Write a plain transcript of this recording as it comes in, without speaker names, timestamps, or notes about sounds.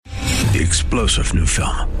The explosive new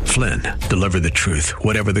film, Flynn, deliver the truth,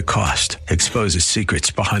 whatever the cost, exposes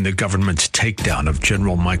secrets behind the government's takedown of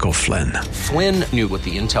General Michael Flynn. Flynn knew what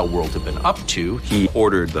the intel world had been up to. He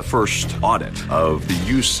ordered the first audit of the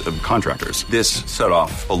use of contractors. This set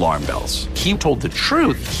off alarm bells. He told the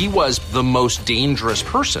truth. He was the most dangerous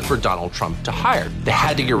person for Donald Trump to hire. They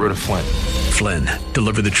had to get rid of Flynn. Flynn,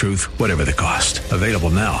 deliver the truth, whatever the cost. Available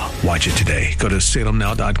now. Watch it today. Go to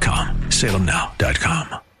salemnow.com.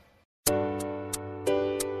 salemnow.com.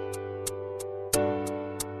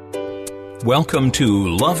 Welcome to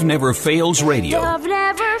Love Never Fails Radio. Love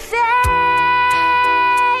never fails.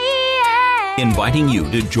 Inviting you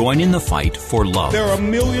to join in the fight for love. There are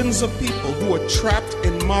millions of people who are trapped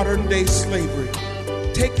in modern-day slavery.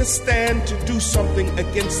 Take a stand to do something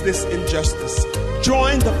against this injustice.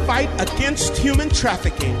 Join the fight against human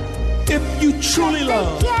trafficking. If you truly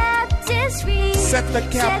love, set the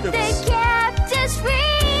captives free.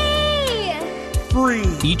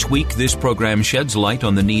 Each week, this program sheds light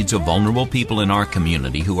on the needs of vulnerable people in our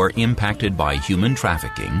community who are impacted by human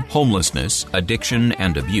trafficking, homelessness, addiction,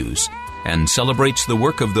 and abuse, and celebrates the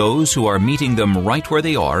work of those who are meeting them right where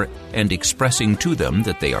they are and expressing to them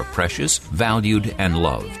that they are precious, valued, and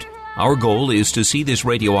loved. Our goal is to see this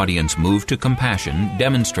radio audience move to compassion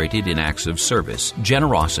demonstrated in acts of service,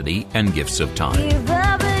 generosity, and gifts of time. Give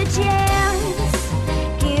up a chance.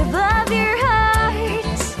 Give up your heart.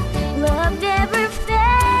 Love never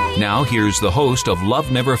fails. Now here's the host of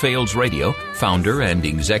Love Never Fails Radio, founder and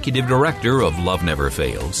executive director of Love Never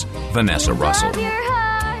Fails, Vanessa Russell.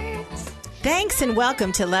 Thanks and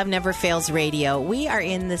welcome to Love Never Fails Radio. We are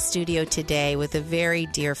in the studio today with a very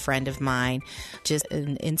dear friend of mine, just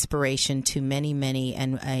an inspiration to many, many,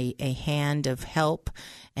 and a hand of help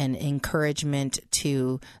and encouragement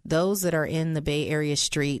to those that are in the Bay Area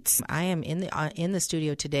streets. I am in the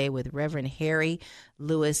studio today with Reverend Harry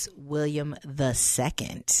Lewis William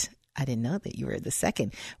II. I didn't know that you were the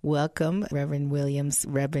second. Welcome, Reverend Williams,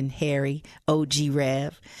 Reverend Harry, OG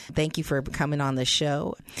Rev. Thank you for coming on the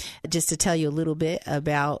show. Just to tell you a little bit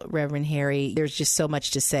about Reverend Harry, there's just so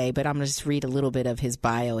much to say, but I'm going to just read a little bit of his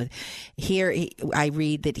bio. Here, I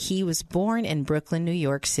read that he was born in Brooklyn, New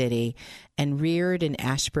York City, and reared in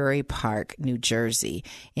Ashbury Park, New Jersey.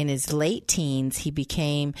 In his late teens, he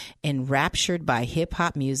became enraptured by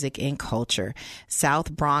hip-hop music and culture. South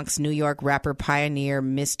Bronx, New York rapper pioneer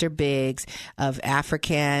Mr. Biggs of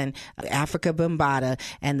Africa Bambaataa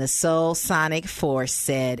and the Soul Sonic Force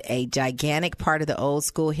said a gigantic part of the old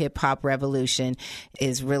school hip-hop revolution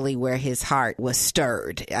is really where his heart was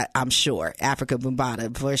stirred, I'm sure. Africa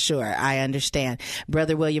Bambaataa, for sure. I understand.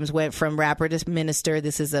 Brother Williams went from rapper to minister.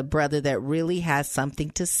 This is a brother that really has something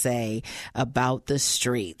to say about the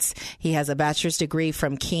streets. He has a bachelor's degree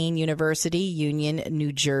from Keene University, Union,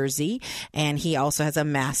 New Jersey, and he also has a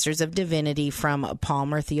master's of divinity from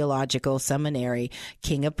Palmer Theological Seminary,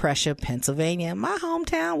 King of Prussia, Pennsylvania, my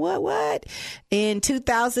hometown. What? In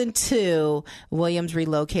 2002, Williams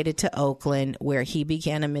relocated to Oakland, where he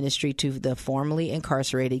began a ministry to the formerly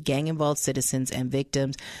incarcerated, gang-involved citizens and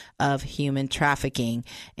victims of human trafficking.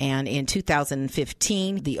 And in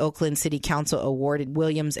 2015, the Oakland City Council awarded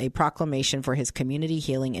Williams a proclamation for his community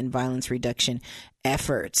healing and violence reduction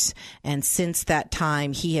efforts. And since that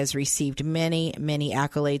time, he has received many, many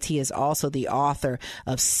accolades. He is also the author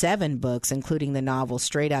of 7 books, including the novel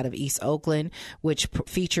Straight Out of East Oakland, which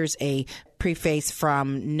features a preface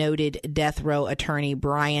from noted death row attorney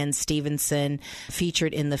Brian Stevenson,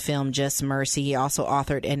 featured in the film Just Mercy. He also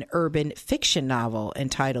authored an urban fiction novel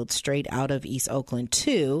entitled Straight Out of East Oakland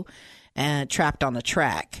 2, Trapped on the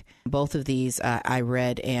Track. Both of these I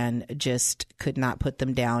read and just could not put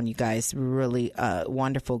them down, you guys. Really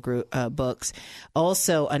wonderful books.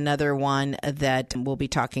 Also, another one that we'll be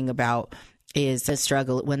talking about is The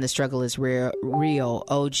Struggle, When the Struggle is Real,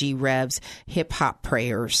 OG Rev's Hip Hop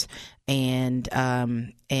Prayers and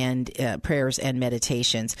prayers and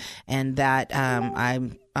meditations. And that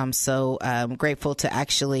I'm so grateful to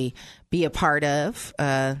actually be a part of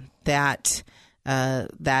that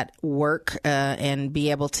work and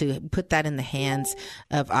be able to put that in the hands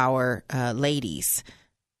of our ladies.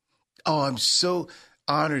 Oh, I'm so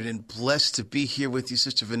honored and blessed to be here with you,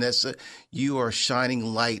 Sister Vanessa. You are shining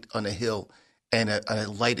light on a hill and a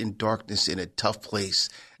light in darkness in a tough place.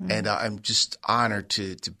 Mm-hmm. And I'm just honored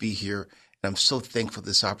to be here. And I'm so thankful for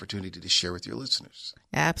this opportunity to share with your listeners.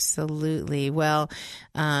 Absolutely. Well,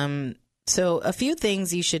 So a few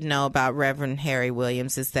things you should know about Reverend Harry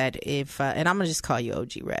Williams is that if, and I'm going to just call you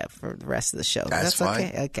OG Rev for the rest of the show. That's fine.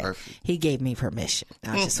 Okay? Okay. Perfect. He gave me permission.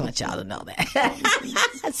 I just want y'all to know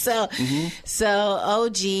that. So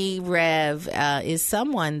OG Rev is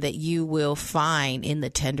someone that you will find in the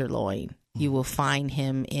Tenderloin. You will find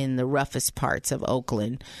him in the roughest parts of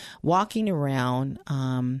Oakland, walking around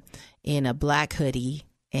in a black hoodie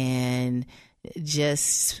and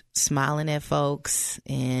just smiling at folks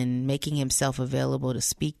and making himself available to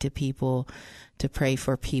speak to people, to pray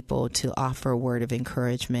for people, to offer a word of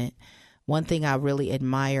encouragement. One thing I really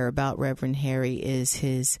admire about Reverend Harry is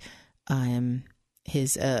his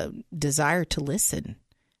desire to listen,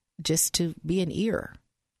 just to be an ear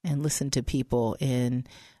and listen to people and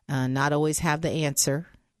not always have the answer,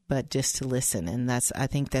 but just to listen. And I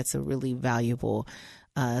think that's a really valuable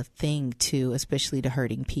thing too, especially to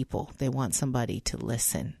hurting people. They want somebody to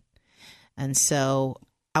listen. And so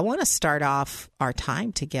I want to start off our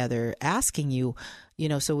time together asking you,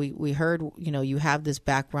 so we heard, you have this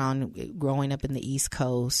background growing up in the East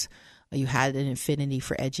Coast. You had an affinity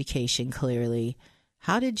for education, clearly.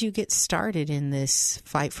 How did you get started in this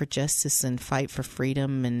fight for justice and fight for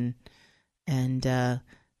freedom and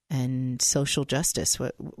social justice?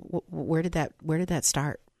 Where did that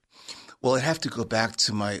start? Well, I have to go back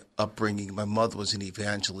to my upbringing. My mother was an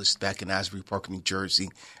evangelist back in Asbury Park, New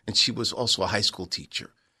Jersey, and she was also a high school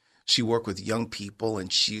teacher. She worked with young people,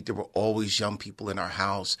 and there were always young people in our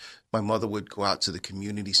house. My mother would go out to the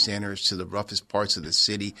community centers, to the roughest parts of the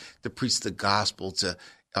city, to preach the gospel, to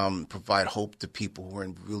provide hope to people who were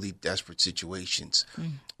in really desperate situations.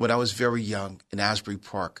 When I was very young in Asbury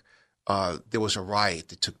Park, there was a riot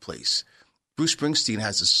that took place. Bruce Springsteen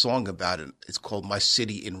has a song about it. It's called My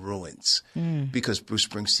City in Ruins, because Bruce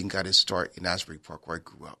Springsteen got his start in Asbury Park, where I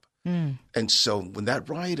grew up. And so when that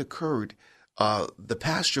riot occurred, the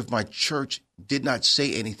pastor of my church did not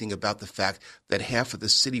say anything about the fact that half of the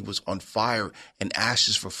city was on fire and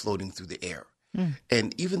ashes were floating through the air.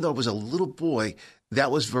 And even though I was a little boy,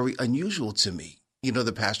 that was very unusual to me.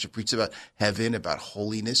 The pastor preached about heaven, about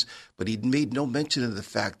holiness, but he made no mention of the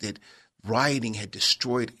fact that rioting had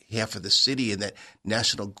destroyed half of the city and that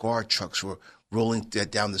National Guard trucks were rolling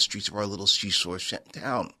down the streets of our little seashore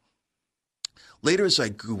town. Later, as I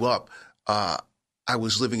grew up, I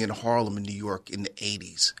was living in Harlem, in New York in the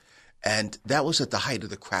 80s, and that was at the height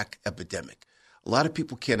of the crack epidemic. A lot of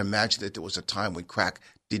people can't imagine that there was a time when crack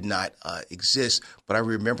did not exist, but I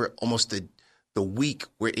remember almost the week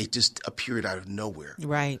where it just appeared out of nowhere.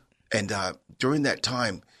 Right. And during that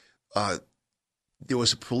time, there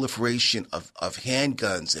was a proliferation of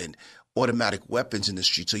handguns and automatic weapons in the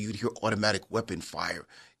street. So you'd hear automatic weapon fire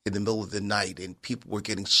in the middle of the night, and people were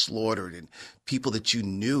getting slaughtered, and people that you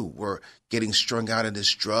knew were getting strung out on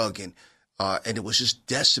this drug, and it was just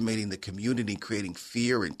decimating the community, creating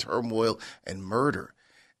fear and turmoil and murder.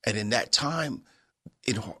 And in that time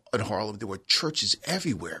in Harlem, there were churches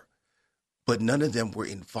everywhere, but none of them were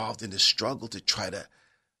involved in the struggle to try to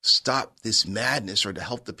stop this madness or to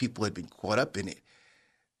help the people who had been caught up in it.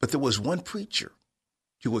 But there was one preacher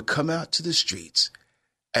who would come out to the streets,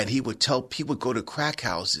 and he would go to crack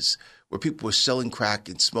houses where people were selling crack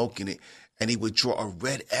and smoking it, and he would draw a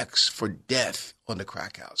red X for death on the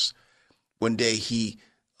crack house. One day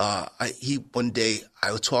I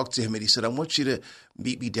talked to him, and he said, "I want you to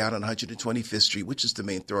meet me down on 125th Street, which is the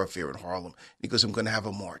main thoroughfare in Harlem." He goes, "I'm going to have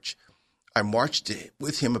a march." I marched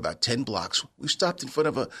with him about 10 blocks. We stopped in front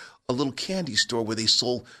of a little candy store where they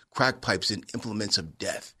sold crack pipes and implements of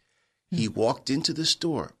death. He walked into the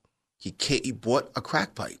store. He bought a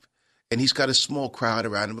crack pipe, and he's got a small crowd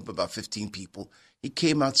around him of about 15 people. He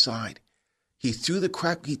came outside. He threw the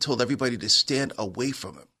crack. He told everybody to stand away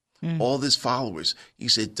from him. All his followers, he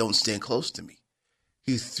said, "Don't stand close to me."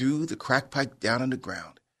 He threw the crack pipe down on the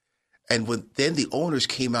ground. And then the owners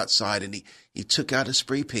came outside, and he took out a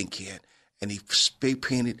spray paint can, and he spray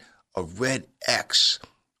painted a red X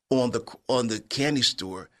on the candy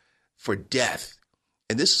store for death.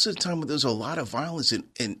 And this is a time when there's a lot of violence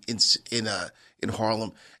in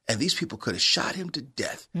Harlem, and these people could have shot him to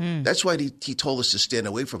death. That's why he told us to stand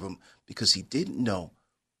away from him, because he didn't know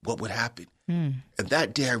what would happen. And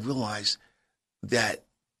that day I realized that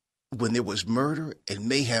when there was murder and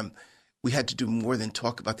mayhem, we had to do more than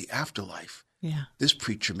talk about the afterlife. Yeah. This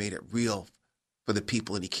preacher made it real for the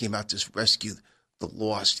people, and he came out to rescue the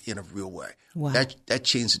lost in a real way. Wow. That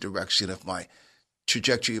changed the direction of my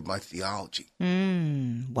trajectory of my theology.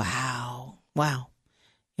 Wow.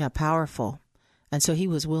 Yeah, powerful. And so he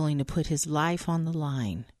was willing to put his life on the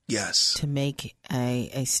line. Yes. To make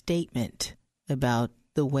a statement about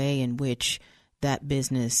the way in which that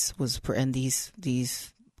business was, and these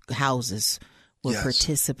houses were Yes.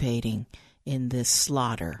 participating in this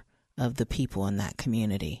slaughter of the people in that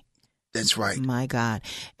community. That's right. My God.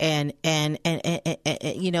 And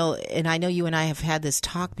you know, and I know you and I have had this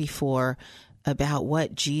talk before about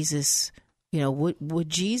what Jesus, you know, would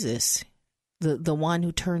Jesus, the one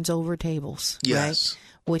who turns over tables, Yes.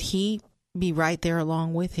 right? Would he be right there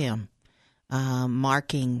along with him,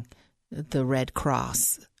 marking the red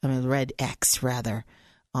cross, red X rather,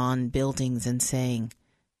 on buildings and saying,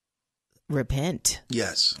 repent.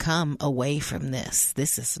 Yes. Come away from this.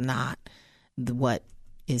 This is not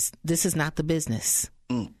this is not the business.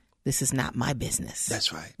 This is not my business.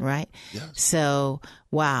 That's right. Right? Yes. So,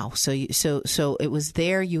 wow. So it was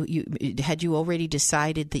there. Had you already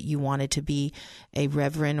decided that you wanted to be a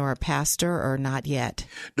reverend or a pastor, or not yet?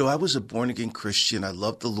 No, I was a born-again Christian. I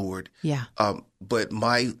loved the Lord. Yeah. But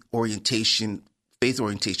my faith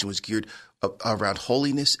orientation was geared around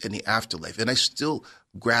holiness and the afterlife. And I still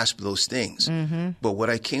grasp those things. Mm-hmm. But what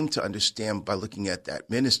I came to understand by looking at that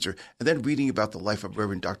minister and then reading about the life of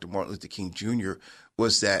Reverend Dr. Martin Luther King Jr.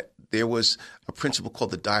 was that there was a principle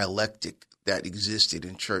called the dialectic that existed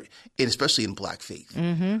in church, and especially in Black faith.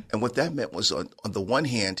 Mm-hmm. And what that meant was on the one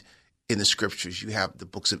hand, in the scriptures, you have the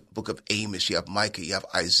book of Amos, you have Micah, you have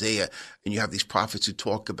Isaiah, and you have these prophets who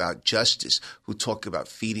talk about justice, who talk about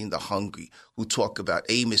feeding the hungry, who talk about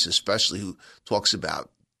Amos especially, who talks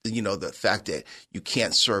about, you know, the fact that you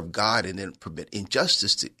can't serve God and then permit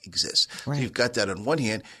injustice to exist. Right. So you've got that on one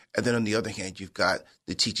hand, and then on the other hand, you've got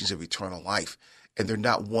the teachings of eternal life, and they're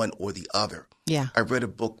not one or the other. Yeah. I read a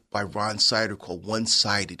book by Ron Sider called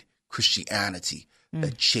One-Sided Christianity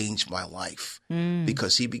that changed my life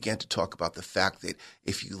because he began to talk about the fact that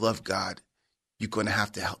if you love God, you're going to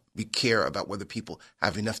have to care about whether people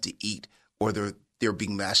have enough to eat or they're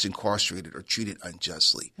being mass incarcerated or treated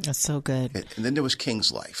unjustly. That's so good. And then there was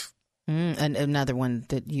King's Life. And another one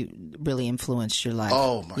that you really influenced your life.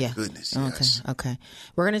 Oh, my goodness, yes. Okay.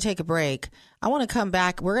 We're going to take a break. I want to come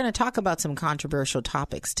back. We're going to talk about some controversial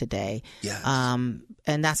topics today. Yes. And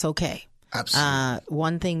that's okay. Absolutely.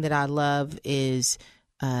 One thing that I love is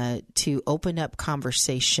to open up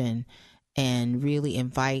conversation and really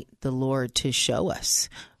invite the Lord to show us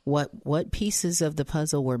what pieces of the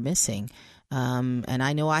puzzle we're missing. And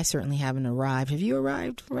I know I certainly haven't arrived. Have you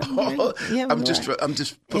arrived? I'm just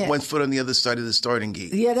put one foot on the other side of the starting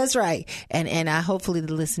gate. Yeah, that's right. And hopefully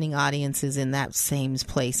the listening audience is in that same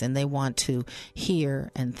place, and they want to hear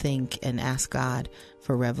and think and ask God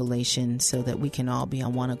for revelation so that we can all be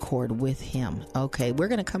on one accord with him. Okay, we're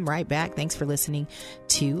going to come right back. Thanks for listening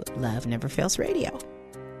to Love Never Fails Radio.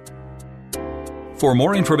 For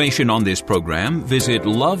more information on this program, visit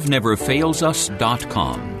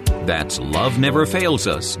loveneverfailsus.com. That's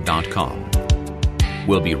loveneverfailsus.com.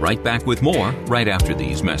 We'll be right back with more right after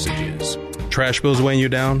these messages. Trash bills weighing you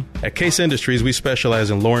down? At Case Industries, we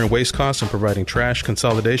specialize in lowering waste costs and providing trash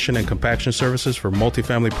consolidation and compaction services for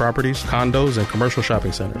multifamily properties, condos, and commercial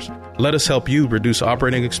shopping centers. Let us help you reduce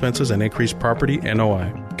operating expenses and increase property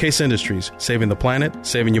NOI. Case Industries, saving the planet,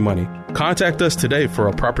 saving you money. Contact us today for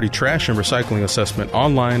a property trash and recycling assessment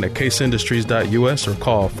online at caseindustries.us or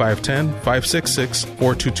call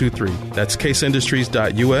 510-566-4223. That's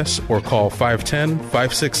caseindustries.us or call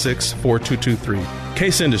 510-566-4223.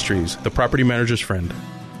 Case Industries, the property manager's friend.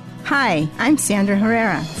 Hi, I'm Sandra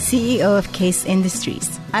Herrera, CEO of Case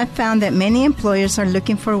Industries. I've found that many employers are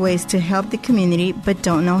looking for ways to help the community but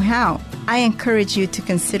don't know how. I encourage you to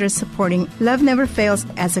consider supporting Love Never Fails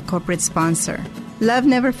as a corporate sponsor. Love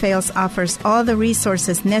Never Fails offers all the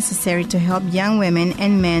resources necessary to help young women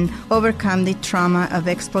and men overcome the trauma of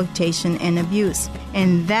exploitation and abuse.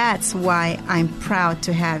 And that's why I'm proud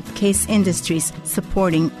to have Case Industries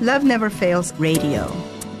supporting Love Never Fails Radio.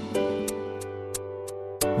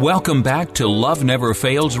 Welcome back to Love Never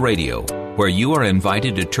Fails Radio, where you are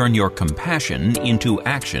invited to turn your compassion into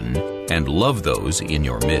action and love those in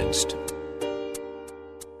your midst.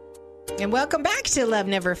 And welcome back to Love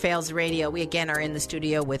Never Fails Radio. We again are in the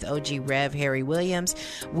studio with OG Rev Harry Williams.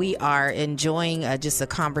 We are enjoying just a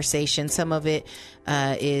conversation. Some of it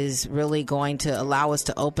is really going to allow us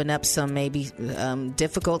to open up some maybe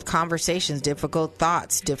difficult conversations, difficult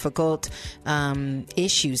thoughts, difficult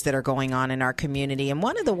issues that are going on in our community. And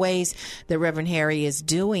one of the ways that Reverend Harry is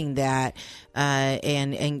doing that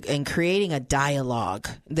and creating a dialogue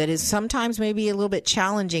that is sometimes maybe a little bit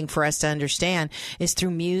challenging for us to understand is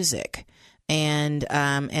through music.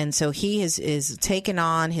 And so he is taken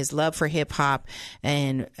on his love for hip hop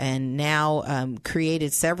and now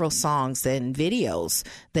created several songs and videos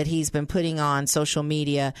that he's been putting on social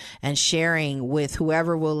media and sharing with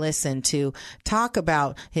whoever will listen to talk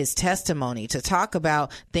about his testimony, to talk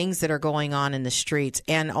about things that are going on in the streets,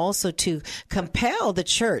 and also to compel the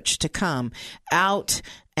church to come out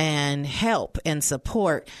and help and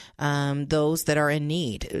support those that are in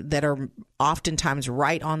need, that are oftentimes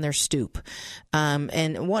right on their stoop.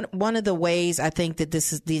 And one of the ways I think that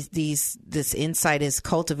this insight is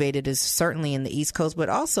cultivated is certainly in the East Coast, but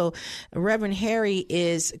also Reverend Harry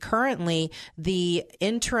is currently the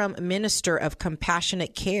interim minister of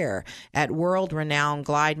compassionate care at world-renowned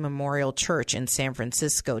Glide Memorial Church in San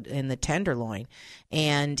Francisco in the Tenderloin,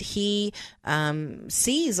 and he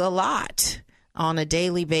sees a lot on a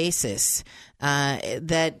daily basis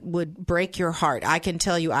that would break your heart. I can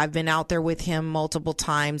tell you, I've been out there with him multiple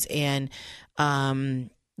times, and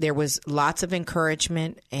there was lots of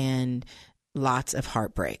encouragement and lots of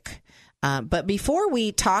heartbreak. But before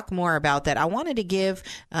we talk more about that, I wanted to give,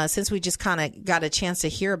 since we just kind of got a chance to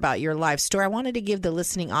hear about your life story, I wanted to give the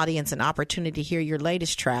listening audience an opportunity to hear your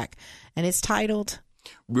latest track, and it's titled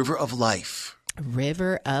River of Life.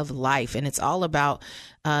 River of Life, and it's all about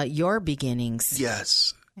your beginnings.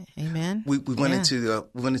 Yes. Amen. We went into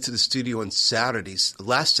the studio on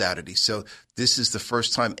last Saturday. So this is the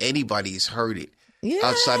first time anybody's heard it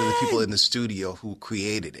outside of the people in the studio who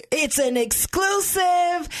created it. It's an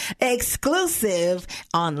exclusive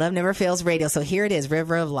on Love Never Fails Radio. So here it is,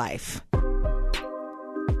 River of Life.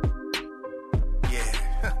 Yeah,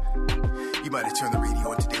 you might have turned the radio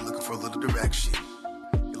on today looking for a little direction.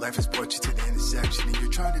 Life has brought you to the intersection and you're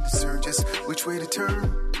trying to discern just which way to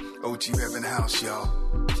turn. OG Rev in the house, y'all.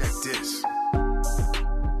 Check this.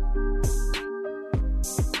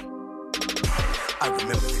 I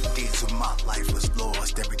remember the days when my life was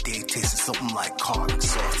lost. Every day tasted something like carbon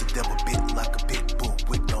sauce. The devil bit like a pit bull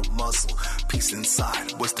with no muzzle. Peace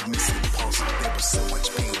inside was the missing puzzle. There was so much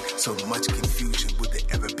pain, so much confusion. Would there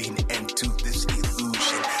ever be an end to this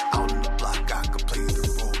illusion? Out on the block, I could play the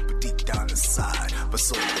role, but deep down inside, my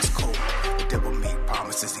soul was cold. The devil made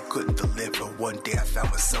promises he couldn't deliver. One day I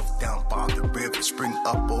found myself down by the river, spring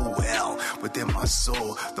up, oh well. Within my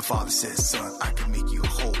soul, the Father said, son, I can make you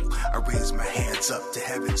whole. I raised my hands up to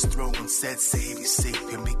heaven's throne, said, Savior,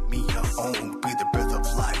 Savior, make me your own. Breathe the breath of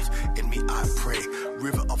life in me, I pray.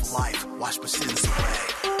 River of life, wash my sins away.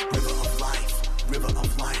 River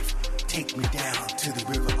of life, take me down to the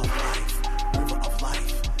river of life. River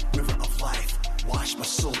of life, wash my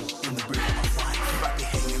soul in the river of life. You might be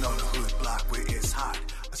hanging on the hood block where it's hot.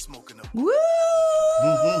 Smoking up. Woo!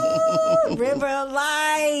 River of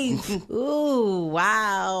Life. Ooh,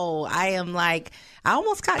 wow. I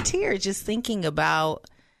almost got tears just thinking about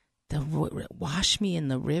wash me in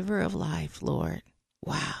the river of life, Lord.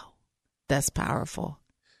 Wow. That's powerful.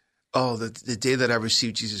 Oh, the day that I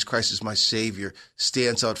received Jesus Christ as my Savior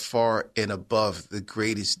stands out far and above the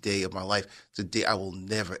greatest day of my life. It's a day I will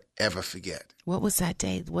never, ever forget. What was that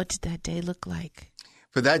day? What did that day look like?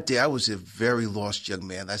 For that day, I was a very lost young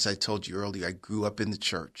man. As I told you earlier, I grew up in the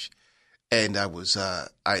church, and I was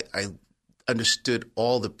I understood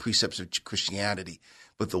all the precepts of Christianity.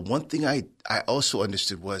 But the one thing I also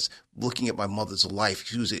understood was looking at my mother's life.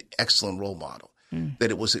 She was an excellent role model.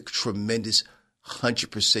 That it was a tremendous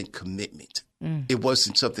 100% commitment. It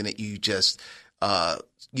wasn't something that you just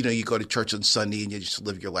you go to church on Sunday and you just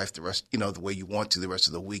live your life the rest, the way you want to the rest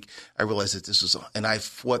of the week. I realized that this was, and I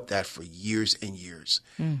fought that for years and years.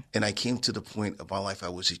 And I came to the point of my life, I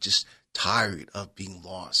was just tired of being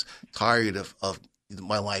lost, tired of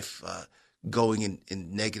my life going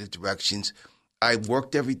in negative directions. I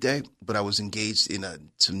worked every day, but I was engaged in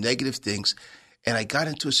some negative things. And I got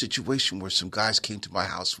into a situation where some guys came to my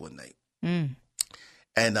house one night.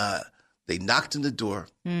 And they knocked on the door,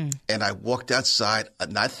 and I walked outside,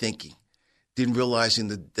 not thinking, didn't realizing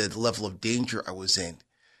the level of danger I was in.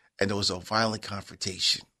 And there was a violent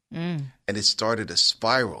confrontation, and it started a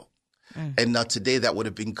spiral. And now today that would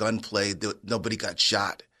have been gunplay. Nobody got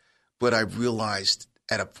shot. But I realized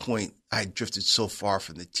at a point I had drifted so far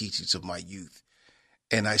from the teachings of my youth.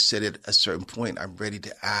 And I said at a certain point, I'm ready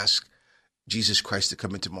to ask Jesus Christ to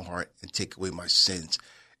come into my heart and take away my sins.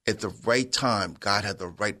 At the right time, God had the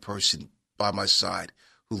right person by my side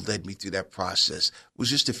who led me through that process. It was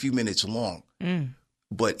just a few minutes long,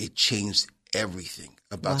 but it changed everything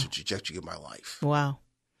about the trajectory of my life. Wow.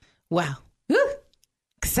 Woo!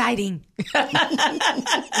 Exciting.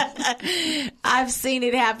 I've seen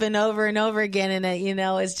it happen over and over again. And,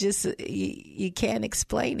 it's just, you can't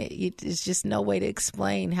explain it. There's just no way to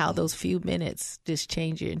explain how those few minutes just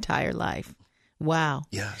change your entire life. Wow.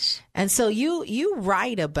 Yes. And so you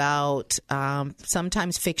write about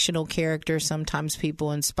sometimes fictional characters, sometimes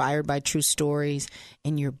people inspired by true stories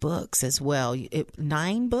in your books as well.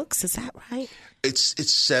 9 books, is that right?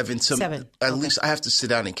 It's 7. 7. At least I have to sit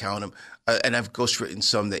down and count them. And I've ghostwritten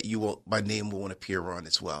some that my name won't appear on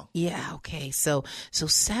as well. Yeah. Okay. So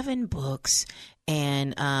 7 books,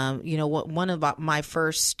 and one of my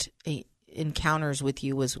first encounters with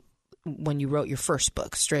you was when you wrote your first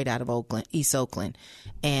book, Straight Out of Oakland, East Oakland,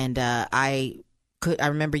 and I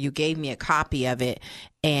remember you gave me a copy of it,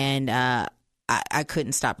 and I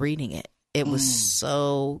couldn't stop reading it. It was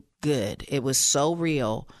so good. It was so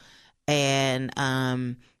real,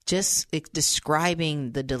 and just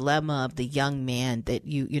describing the dilemma of the young man that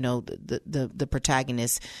the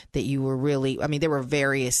protagonist that you were really. I mean, there were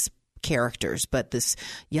various characters, but this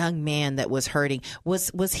young man that was hurting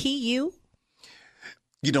was he you?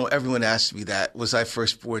 Everyone asks me that. Was I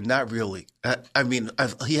firstborn? Not really. I mean,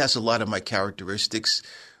 he has a lot of my characteristics,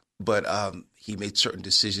 but he made certain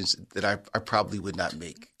decisions that I probably would not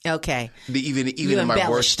make. Okay. Even you in my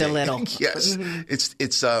worst a day. little. Yes.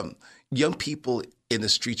 It's young people in the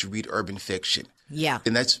streets read urban fiction. Yeah.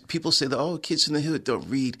 And that's people say that, kids in the hood don't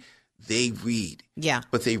read. They read. Yeah.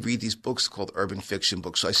 But they read these books called urban fiction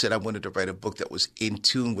books. So I said I wanted to write a book that was in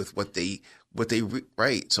tune with what they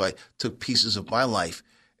write. So I took pieces of my life.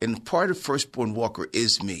 And part of Firstborn Walker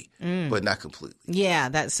is me, but not completely. Yeah,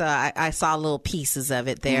 that's I saw little pieces of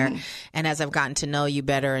it there. And as I've gotten to know you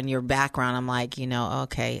better and your background, I'm like,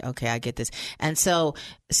 okay, I get this. And so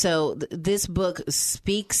this book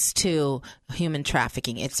speaks to human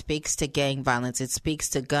trafficking. It speaks to gang violence. It speaks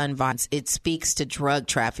to gun violence. It speaks to drug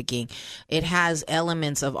trafficking. It has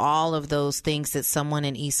elements of all of those things that someone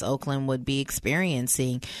in East Oakland would be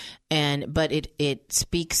experiencing. But it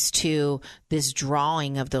speaks to this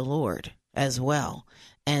drawing of the Lord as well.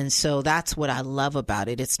 And so that's what I love about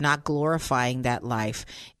it. It's not glorifying that life.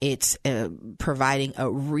 It's providing a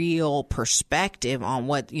real perspective on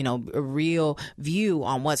what, a real view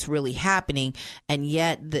on what's really happening. And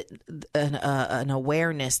yet an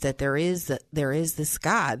awareness that there is this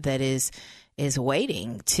God that is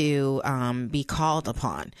waiting to be called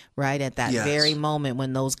upon, right? At that very moment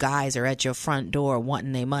when those guys are at your front door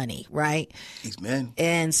wanting their money, right? Amen.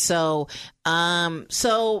 And so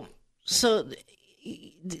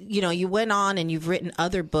you went on and you've written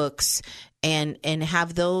other books and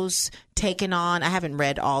have those taken on. I haven't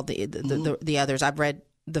read all the others. I've read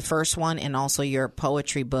the first one and also your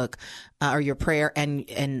poetry book or your prayer and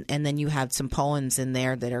then you have some poems in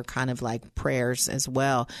there that are kind of like prayers as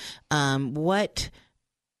well. What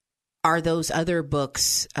are those other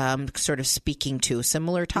books sort of speaking to?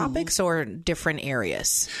 Similar topics or different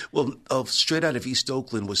areas? Well, Straight Out of East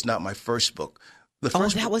Oakland was not my first book. That's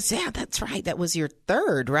right. That was your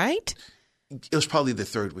third, right? It was probably the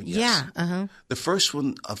third one, yes. Yeah. Uh-huh. The first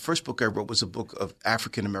book I wrote was a book of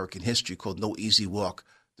African American history called No Easy Walk,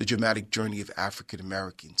 The Dramatic Journey of African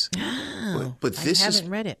Americans. Oh, but this I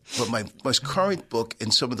haven't read it. But my most current book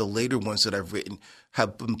and some of the later ones that I've written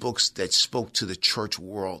have been books that spoke to the church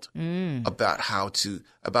world about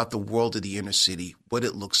the world of the inner city, what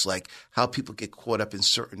it looks like, how people get caught up in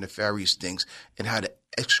certain nefarious things, and how to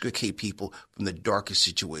extricate people from the darkest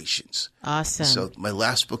situations. Awesome. So my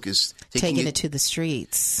last book is Taking It to the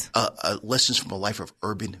Streets. Lessons from a Life of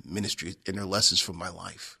Urban Ministry, and they're lessons from my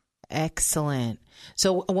life. Excellent.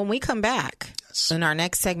 So when we come back in our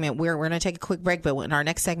next segment, we're going to take a quick break, but in our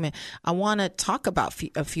next segment, I want to talk about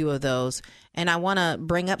a few of those, and I want to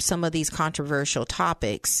bring up some of these controversial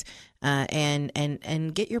topics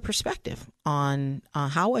and get your perspective on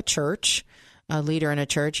how a church, a leader in a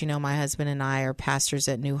church, my husband and I are pastors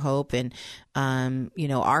at New Hope, and,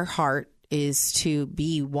 our heart is to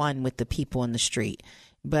be one with the people in the street.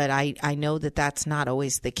 But I know that that's not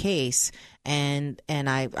always the case, and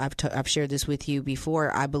I've shared this with you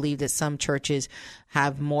before. I believe that some churches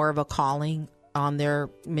have more of a calling on their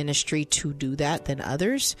ministry to do that than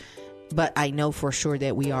others. But I know for sure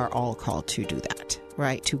that we are all called to do that,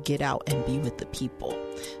 right? To get out and be with the people.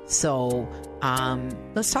 So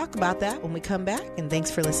let's talk about that when we come back. And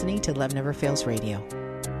thanks for listening to Love Never Fails Radio.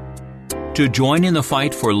 To join in the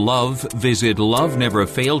fight for love, visit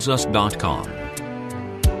loveneverfailsus.com.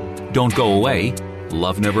 Don't go away.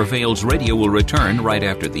 Love Never Fails Radio will return right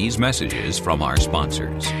after these messages from our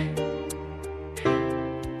sponsors.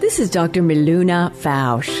 This is Dr. Miluna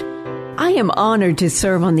Fausch. I am honored to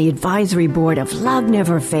serve on the advisory board of Love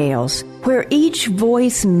Never Fails, where each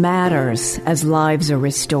voice matters as lives are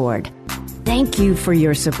restored. Thank you for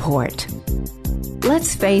your support.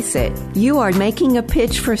 Let's face it, you are making a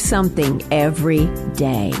pitch for something every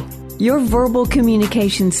day. Your verbal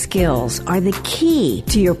communication skills are the key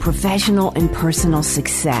to your professional and personal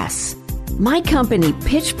success. My company,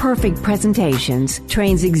 Pitch Perfect Presentations,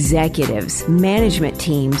 trains executives, management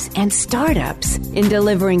teams, and startups in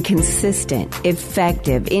delivering consistent,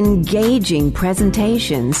 effective, engaging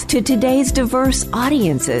presentations to today's diverse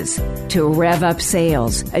audiences to rev up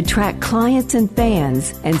sales, attract clients and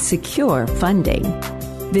fans, and secure funding.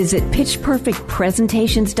 Visit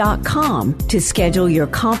PitchPerfectPresentations.com to schedule your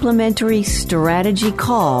complimentary strategy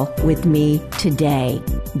call with me today.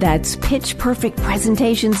 That's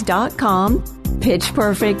PitchPerfectPresentations.com,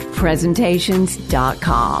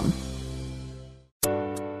 PitchPerfectPresentations.com.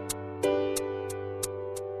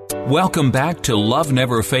 Welcome back to Love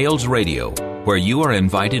Never Fails Radio, where you are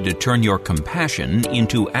invited to turn your compassion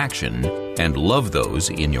into action and love those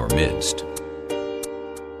in your midst.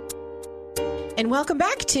 And welcome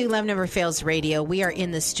back to Love Never Fails Radio. We are in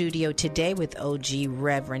the studio today with OG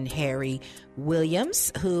Reverend Harry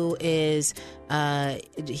Williams, who is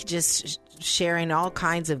just sharing all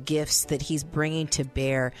kinds of gifts that he's bringing to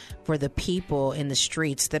bear for the people in the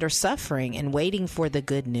streets that are suffering and waiting for the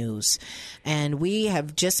good news. And we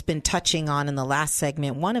have just been touching on in the last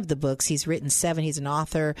segment one of the books. He's written 7. He's an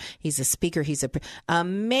author. He's a speaker. He's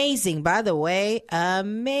amazing, by the way,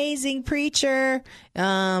 amazing preacher.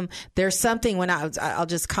 There's something when I'll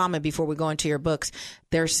just comment before we go into your books.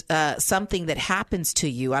 There's something that happens to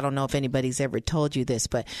you. I don't know if anybody's ever told you this,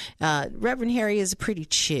 but Reverend Harry is pretty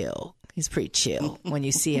chill. He's pretty chill when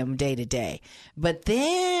you see him day to day. But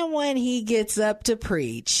then when he gets up to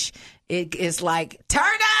preach, it's like, turn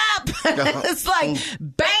up! It's like,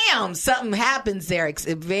 bam! Something happens there. It's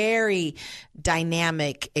a very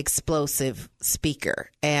dynamic, explosive speaker.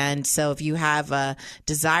 And so if you have a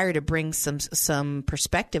desire to bring some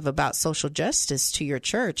perspective about social justice to your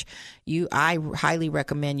church, I highly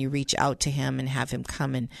recommend you reach out to him and have him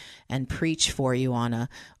come and preach for you on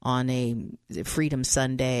a Freedom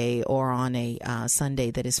Sunday or on a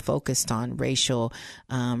Sunday that is focused on racial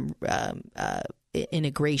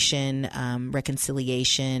integration,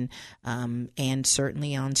 reconciliation, and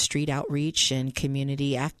certainly on street outreach and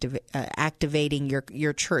community activating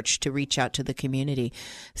your church to reach out to the community.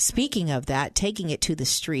 Speaking of that, Taking It to the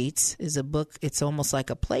Streets is a book. It's almost like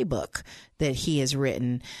a playbook that he has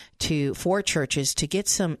written for churches to get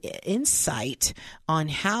some insight on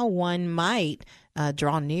how one might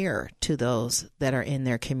draw near to those that are in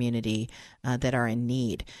their community that are in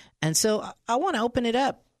need. And so I want to open it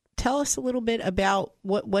up. Tell us a little bit about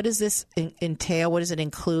what does this entail? What does it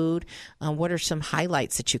include? What are some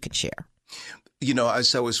highlights that you can share? You know,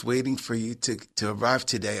 as I was waiting for you to arrive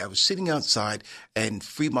today, I was sitting outside, and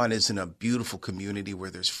Fremont is in a beautiful community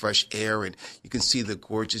where there's fresh air, and you can see the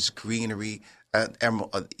gorgeous greenery,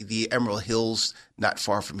 the Emerald Hills not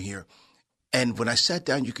far from here. And when I sat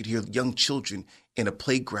down, you could hear young children in a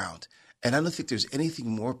playground. And I don't think there's anything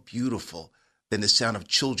more beautiful than the sound of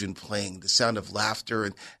children playing, the sound of laughter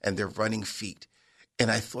and their running feet. And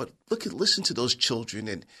I thought, listen to those children.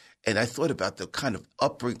 And I thought about the kind of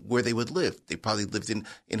upbringing where they would live. They probably lived in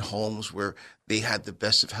homes where they had the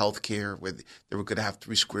best of health care, where they were going to have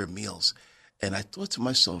 3 square meals. And I thought to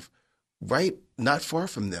myself, right, not far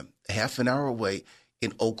from them, a half an hour away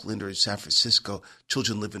in Oakland or in San Francisco,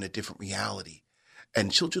 children live in a different reality.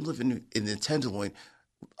 And children live in the Tenderloin,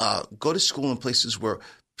 go to school in places where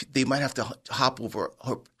they might have to hop over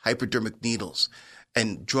hypodermic needles,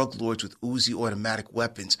 and drug lords with Uzi automatic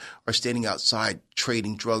weapons are standing outside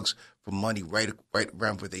trading drugs for money right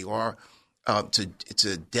around where they are. It's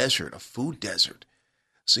a desert, a food desert.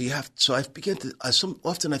 So I began to.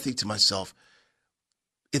 Often I think to myself,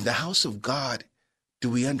 in the house of God, do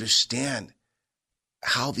we understand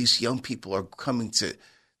how these young people are coming to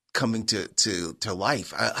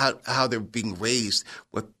life, how they're being raised,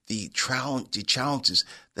 what the challenges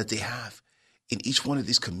that they have. In each one of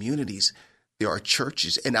these communities, there are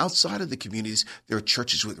churches, and outside of the communities, there are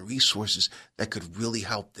churches with resources that could really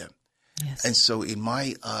help them. Yes. And so in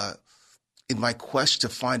my quest to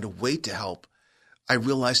find a way to help, I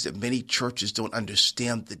realized that many churches don't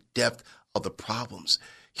understand the depth of the problems.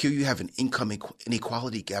 Here you have an income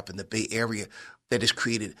inequality gap in the Bay Area that has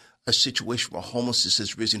created a situation where homelessness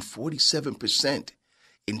has risen 47%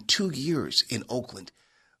 in 2 years in Oakland.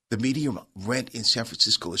 The median rent in San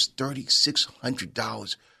Francisco is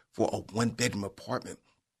 $3,600 for a 1-bedroom apartment.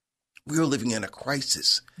 We are living in a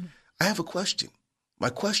crisis. I have a question. My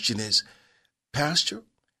question is, Pastor,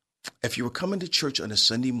 if you were coming to church on a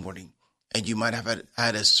Sunday morning and you might have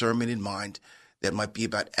had a sermon in mind that might be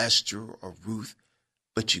about Esther or Ruth,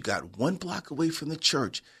 but you got 1 block away from the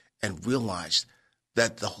church and realized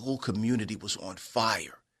that the whole community was on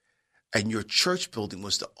fire, and your church building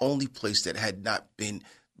was the only place that had not been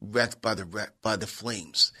wrecked by the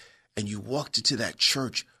flames, and you walked into that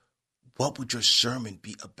church, what would your sermon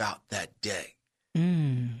be about that day?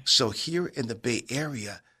 So here in the Bay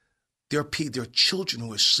Area, there are children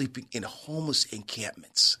who are sleeping in homeless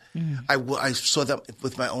encampments. I saw that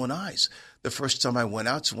with my own eyes. The first time I went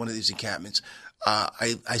out to one of these encampments,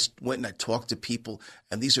 I went and I talked to people,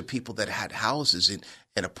 and these are people that had houses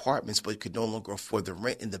and apartments but could no longer afford the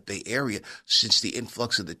rent in the Bay Area since the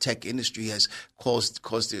influx of the tech industry has caused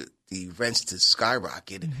the rents to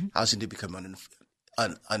skyrocket, housing to become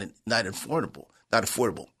not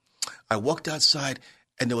affordable. I walked outside,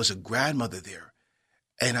 and there was a grandmother there,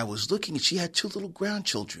 and I was looking, and she had 2 little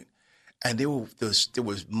grandchildren, and there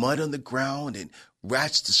was mud on the ground and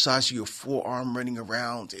rats the size of your forearm running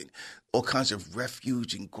around and all kinds of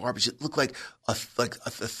refuge and garbage. It looked like a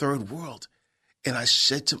third world. And I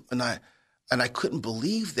said to and I couldn't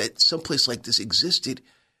believe that someplace like this existed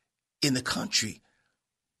in the country.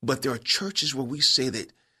 But there are churches where we say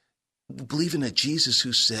that we believe in a Jesus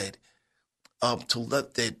who said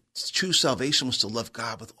that true salvation was to love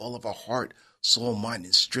God with all of our heart, soul, mind,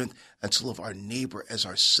 and strength, and to love our neighbor as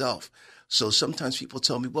ourselves. So sometimes people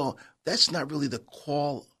tell me, well, that's not really the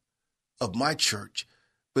call of my church.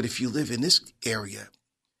 But if you live in this area,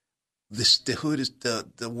 the hood is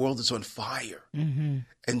the world is on fire.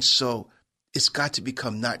 And so it's got to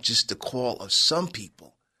become not just the call of some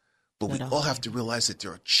people, but we all have to realize that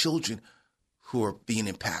there are children who are being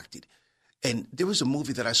impacted. And there was a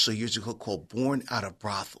movie that I saw years ago called Born Out of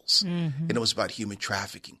Brothels, and it was about human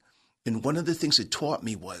trafficking. And one of the things it taught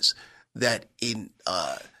me was that in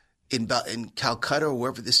Calcutta or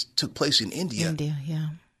wherever this took place in India,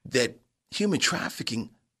 that human trafficking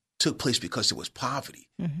took place because there was poverty.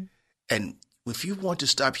 And if you want to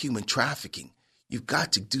stop human trafficking, you've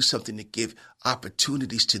got to do something to give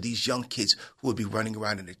opportunities to these young kids who would be running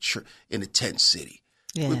around in a tent city.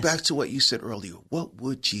 We're back to what you said earlier. What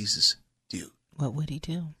would Jesus do? What would he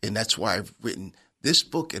do? And that's why I've written this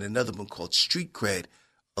book and another one called Street Cred,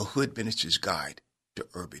 A Hood Minister's Guide to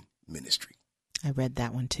Urban Ministry. I read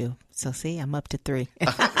that one too. So see, I'm up to 3.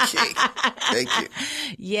 Okay. Thank you.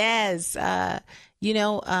 Yes.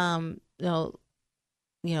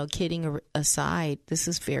 Kidding aside, this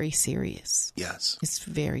is very serious. Yes. It's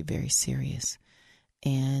very, very serious.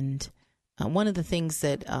 And one of the things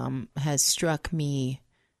that has struck me,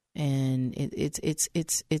 and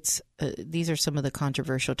these are some of the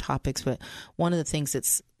controversial topics, but one of the things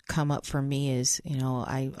that's come up for me is,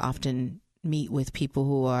 I often meet with people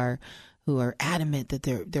who are adamant that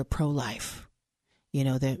they're pro-life.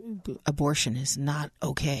 That abortion is not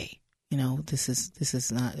okay. This is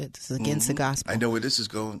against the gospel. I know where this is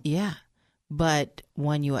going. Yeah. But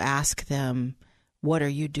when you ask them, what are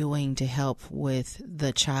you doing to help with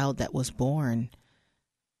the child that was born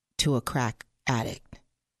to a crack addict,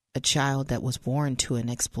 a child that was born to an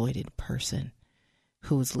exploited person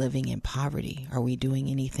who is living in poverty? Are we doing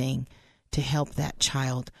anything to help that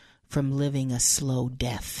child from living a slow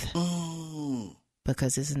death?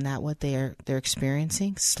 Because isn't that what they're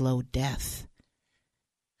experiencing? Slow death.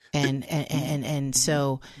 And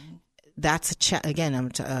so that's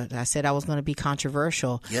again. I said I was going to be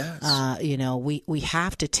controversial. Yes. We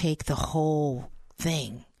have to take the whole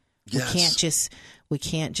thing. Yes. We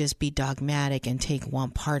can't just be dogmatic and take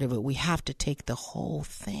one part of it. We have to take the whole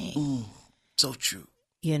thing. So true.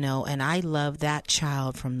 And I love that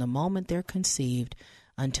child from the moment they're conceived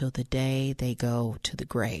until the day they go to the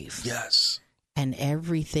grave. Yes. And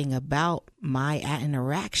everything about my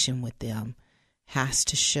interaction with them has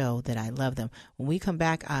to show that I love them. When we come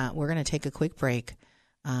back, we're going to take a quick break.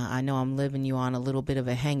 I know I'm leaving you on a little bit of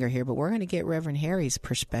a hanger here, but we're going to get Reverend Harry's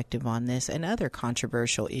perspective on this and other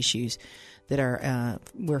controversial issues that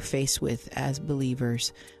we're faced with as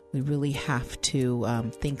believers. We really have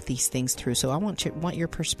to think these things through. So I want your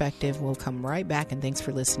perspective. We'll come right back, and thanks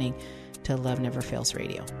for listening to Love Never Fails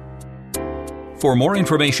Radio. For more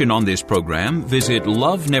information on this program, visit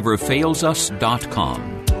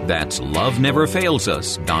loveneverfailsus.com. That's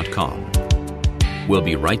loveneverfailsus.com. We'll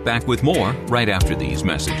be right back with more right after these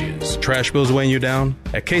messages. Trash bills weighing you down?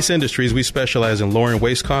 At Case Industries, we specialize in lowering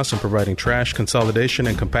waste costs and providing trash consolidation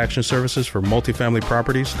and compaction services for multifamily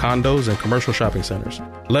properties, condos, and commercial shopping centers.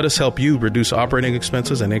 Let us help you reduce operating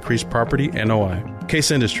expenses and increase property NOI.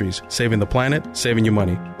 Case Industries, saving the planet, saving you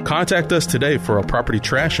money. Contact us today for a property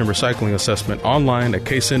trash and recycling assessment online at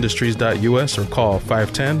caseindustries.us or call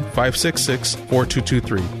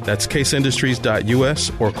 510-566-4223. That's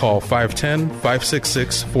caseindustries.us or call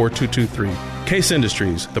 510-566-4223. Case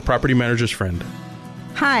Industries, the property manager's friend.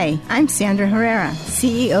 Hi, I'm Sandra Herrera,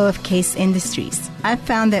 CEO of Case Industries. I've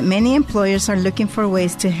found that many employers are looking for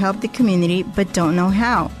ways to help the community but don't know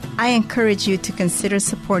how. I encourage you to consider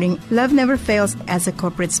supporting Love Never Fails as a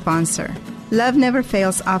corporate sponsor. Love Never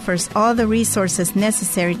Fails offers all the resources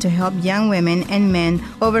necessary to help young women and men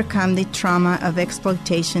overcome the trauma of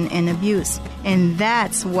exploitation and abuse. And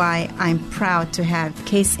that's why I'm proud to have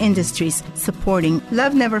Case Industries supporting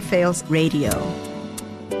Love Never Fails Radio.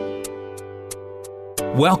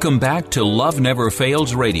 Welcome back to Love Never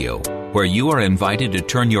Fails Radio, where you are invited to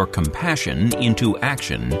turn your compassion into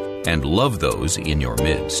action and love those in your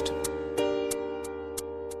midst.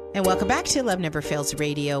 And welcome back to Love Never Fails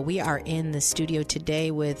Radio. We are in the studio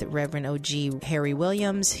today with Reverend O.G. Harry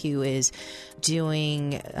Williams, who is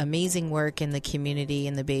doing amazing work in the community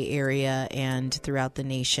in the Bay Area and throughout the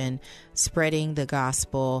nation, spreading the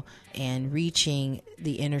gospel and reaching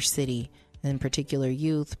the inner city, in particular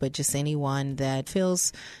youth, but just anyone that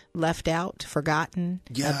feels left out, forgotten,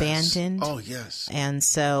 abandoned. Oh, yes. And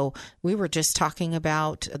so we were just talking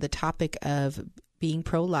about the topic of being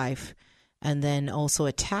pro-life, and then also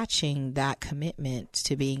attaching that commitment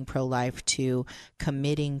to being pro-life to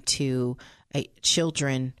committing to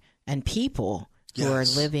children and people who are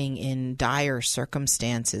living in dire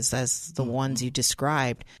circumstances as the ones you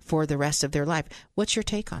described for the rest of their life. What's your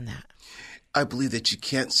take on that? I believe that you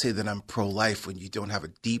can't say that I'm pro-life when you don't have a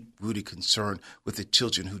deep-rooted concern with the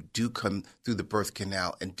children who do come through the birth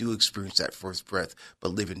canal and do experience that first breath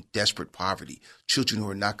but live in desperate poverty. Children who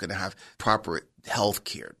are not going to have proper health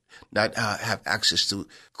care, not have access to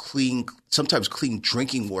sometimes clean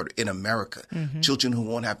drinking water in America. Mm-hmm. Children who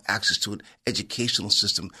won't have access to an educational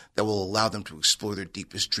system that will allow them to explore their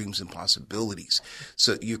deepest dreams and possibilities.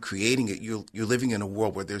 So you're creating it. You're living in a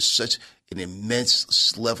world where there's such an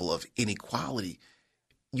immense level of inequality.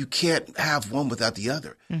 You can't have one without the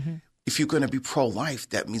other. Mm-hmm. If you're going to be pro-life,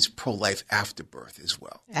 that means pro-life after birth as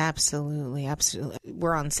well. Absolutely, absolutely.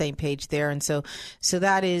 We're on the same page there, and so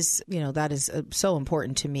that is, so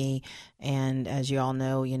important to me. And as you all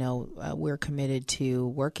know, we're committed to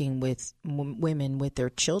working with women with their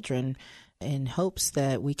children in hopes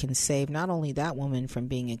that we can save not only that woman from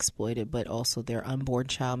being exploited, but also their unborn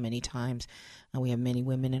child. Many times, we have many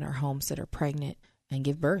women in our homes that are pregnant and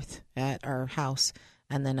give birth at our house,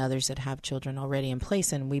 and then others that have children already in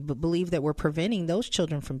place. And we believe that we're preventing those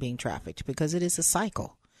children from being trafficked because it is a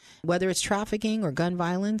cycle. Whether it's trafficking or gun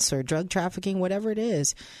violence or drug trafficking, whatever it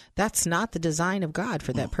is, that's not the design of God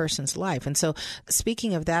for that person's life. And so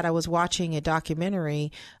speaking of that, I was watching a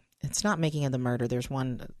documentary. It's not Making of the Murder. There's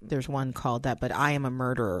one called that, but I Am a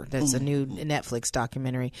Murderer. That's a new Netflix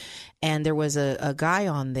documentary. And there was a guy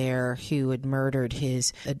on there who had murdered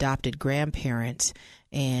his adopted grandparents,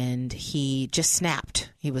 and he just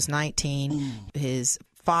snapped. He was 19. His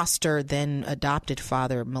foster, then adopted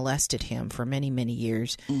father molested him for many, many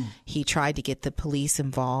years. He tried to get the police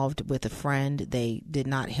involved with a friend. They did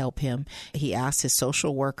not help him. He asked his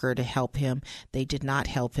social worker to help him. They did not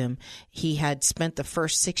help him. He had spent the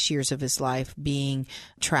first 6 years of his life being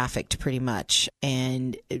trafficked pretty much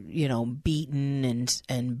and, beaten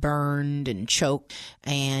and burned and choked.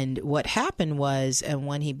 And what happened was, and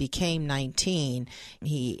when he became 19,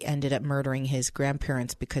 he ended up murdering his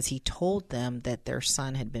grandparents because he told them that their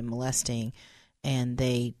son had been molesting, and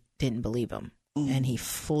they didn't believe him. And he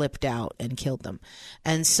flipped out and killed them.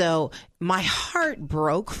 And so my heart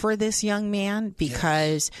broke for this young man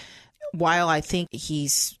because while I think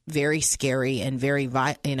he's very scary and very,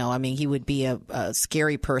 he would be a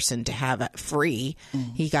scary person to have free.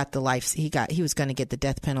 He got the life. He was going to get the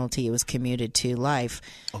death penalty. It was commuted to life.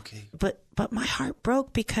 Okay. But my heart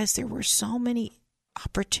broke because there were so many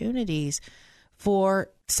opportunities for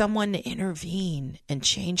someone to intervene and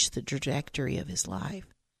change the trajectory of his life.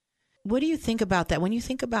 What do you think about that? When you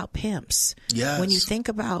think about pimps, when you think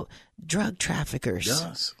about drug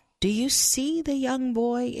traffickers, do you see the young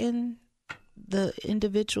boy in the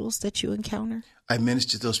individuals that you encounter? I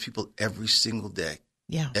minister to those people every single day.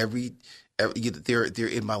 Yeah. They're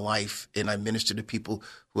in my life, and I minister to people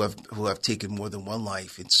who have taken more than one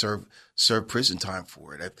life and serve prison time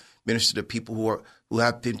for it. I've ministered to people who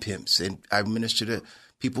have been pimps, and I minister to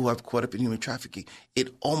people who have caught up in human trafficking.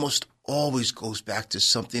 It almost always goes back to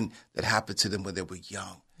something that happened to them when they were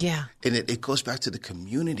young. Yeah. And it goes back to the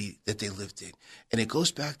community that they lived in. And it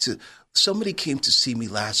goes back to somebody came to see me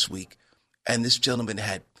last week, and this gentleman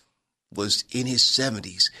was in his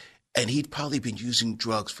 70s, and he'd probably been using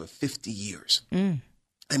drugs for 50 years.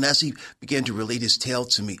 And as he began to relate his tale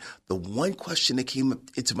to me, the one question that came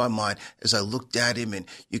into my mind as I looked at him, and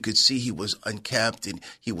you could see he was unkempt and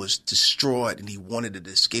he was distraught and he wanted to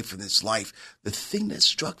escape from this life. The thing that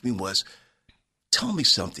struck me was, tell me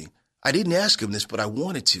something. I didn't ask him this, but I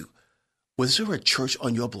wanted to. Was there a church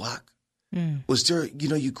on your block? Was there,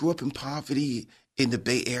 you grew up in poverty in the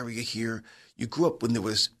Bay Area here. You grew up when there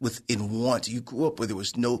was within want. You grew up where there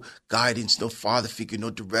was no guidance, no father figure, no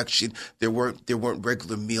direction. There weren't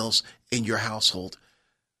regular meals in your household.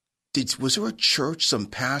 Was there a church, some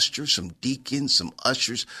pastors, some deacons, some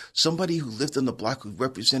ushers, somebody who lived on the block who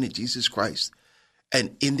represented Jesus Christ?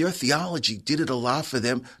 And in their theology, did it allow for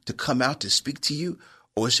them to come out to speak to you?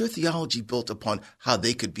 Or is their theology built upon how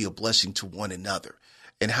they could be a blessing to one another?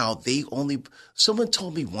 And how someone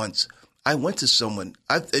told me once, I went to someone,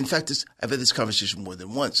 I've had this conversation more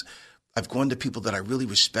than once. I've gone to people that I really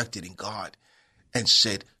respected in God and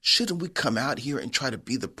said, shouldn't we come out here and try to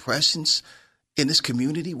be the presence in this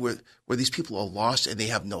community where these people are lost and they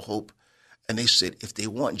have no hope? And they said, if they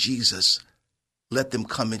want Jesus, let them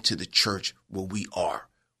come into the church where we are.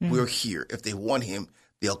 We're here. If they want him,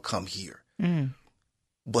 they'll come here.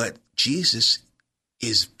 But Jesus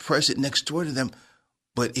is present next door to them.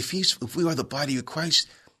 But if we are the body of Christ,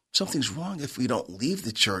 something's wrong if we don't leave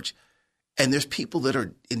the church. And there's people that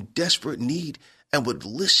are in desperate need and would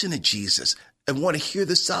listen to Jesus and want to hear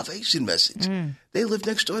the salvation message. They live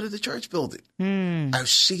next door to the church building. I've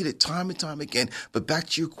seen it time and time again. But back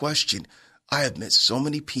to your question, I have met so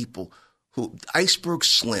many people who Iceberg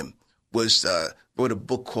Slim wrote a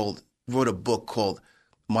book called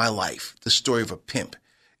My Life, the Story of a Pimp.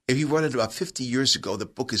 If he wrote it about 50 years ago, the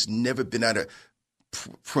book has never been out of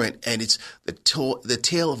print, and it's the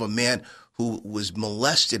tale of a man who was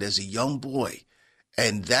molested as a young boy,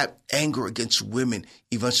 and that anger against women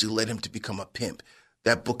eventually led him to become a pimp.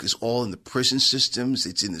 That book is all in the prison systems.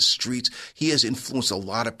 It's in the streets. He has influenced a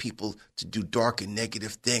lot of people to do dark and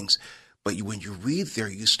negative things. But when you read there,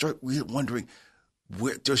 you start wondering,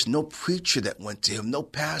 there's no preacher that went to him, no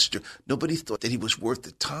pastor. Nobody thought that he was worth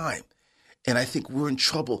the time. And I think we're in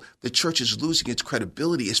trouble. The church is losing its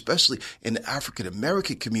credibility, especially in the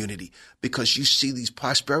African-American community, because you see these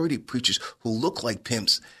prosperity preachers who look like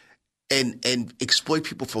pimps and exploit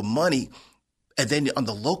people for money. And then on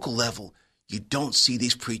the local level, you don't see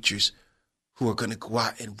these preachers who are going to go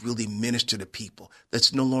out and really minister to people.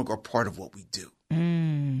 That's no longer a part of what we do.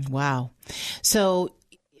 Wow. So,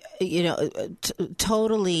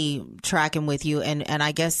 totally tracking with you. And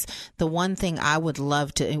I guess the one thing I would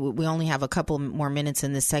love to, we only have a couple more minutes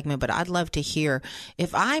in this segment, but I'd love to hear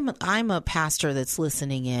if I'm a pastor that's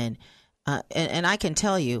listening in, and I can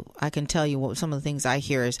tell you what some of the things I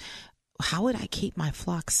hear is, how would I keep my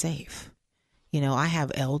flock safe? I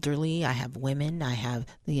have elderly, I have women, I have,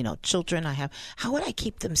 children, how would I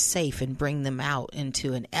keep them safe and bring them out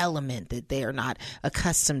into an element that they are not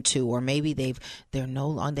accustomed to, or maybe they no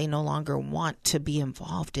longer want to be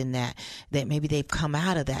involved in that maybe they've come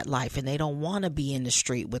out of that life and they don't want to be in the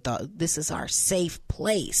street this is our safe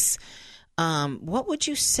place. What would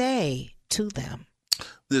you say to them?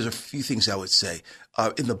 There's a few things I would say.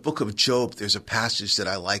 In the book of Job, there's a passage that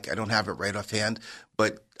I like. I don't have it right offhand,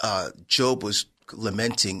 but Job was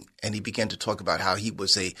lamenting, and he began to talk about how he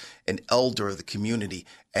was an elder of the community,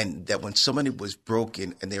 and that when somebody was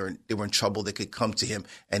broken and they were in trouble, they could come to him,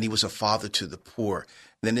 and he was a father to the poor.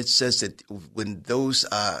 And then it says that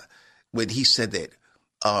when he said that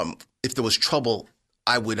if there was trouble,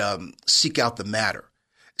 I would seek out the matter.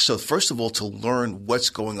 So first of all, to learn what's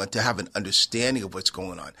going on, to have an understanding of what's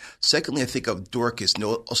going on. Secondly, I think of Dorcas,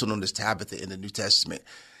 also known as Tabitha in the New Testament.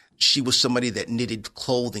 She was somebody that knitted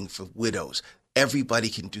clothing for widows. Everybody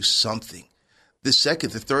can do something. The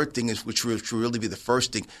third thing is, which should really be the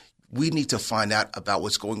first thing, we need to find out about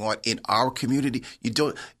what's going on in our community.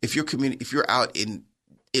 If you're out you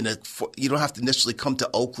don't have to necessarily come to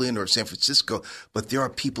Oakland or San Francisco, but there are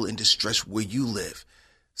people in distress where you live.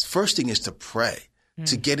 First thing is to pray.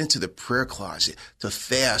 To get into the prayer closet, to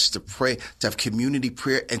fast, to pray, to have community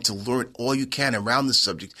prayer, and to learn all you can around the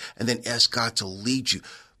subject, and then ask God to lead you.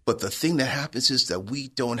 But the thing that happens is that we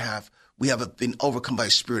haven't been overcome by a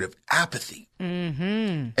spirit of apathy.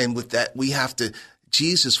 And with that,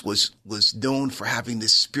 Jesus was known for having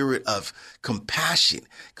this spirit of compassion.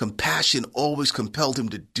 Compassion always compelled him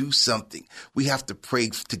to do something. We have to pray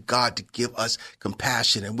to God to give us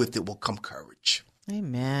compassion, and with it will come courage.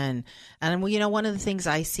 Amen. And, one of the things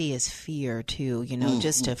I see is fear, too,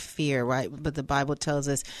 just a fear, right? But the Bible tells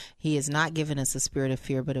us he has not given us a spirit of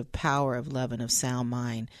fear, but of power, of love, and of sound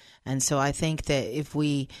mind. And so I think that if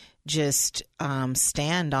we just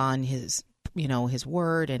stand on his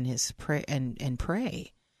word and his pray and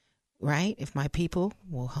pray, right? If my people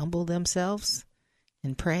will humble themselves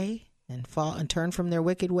and pray and fall and turn from their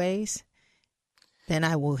wicked ways, then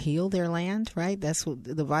I will heal their land, right? That's what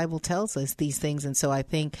the Bible tells us, these things. And so I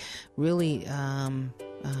think really,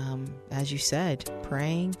 as you said,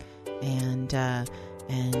 praying and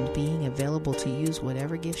being available to use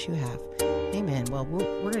whatever gifts you have. Amen. Well,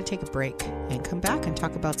 we're going to take a break and come back and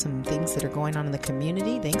talk about some things that are going on in the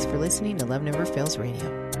community. Thanks for listening to Love Never Fails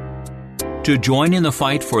Radio. To join in the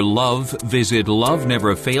fight for love, visit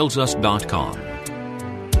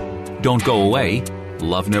loveneverfailsus.com. Don't go away.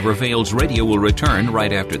 Love Never Fails Radio will return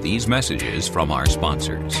right after these messages from our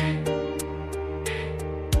sponsors.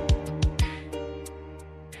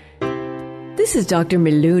 This is Dr.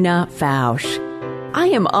 Miluna Fausch. I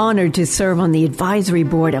am honored to serve on the advisory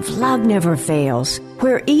board of Love Never Fails,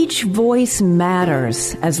 where each voice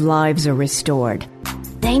matters as lives are restored.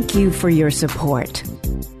 Thank you for your support.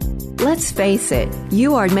 Let's face it,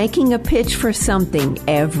 you are making a pitch for something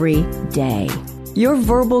every day. Your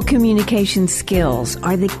verbal communication skills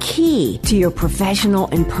are the key to your professional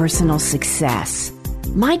and personal success.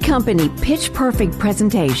 My company, Pitch Perfect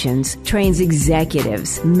Presentations, trains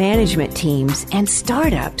executives, management teams, and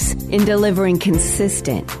startups in delivering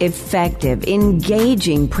consistent, effective,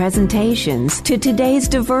 engaging presentations to today's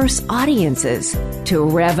diverse audiences to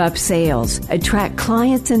rev up sales, attract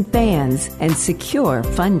clients and fans, and secure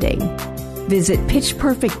funding. Visit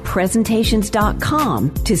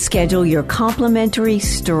pitchperfectpresentations.com to schedule your complimentary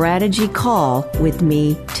strategy call with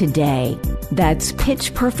me today. That's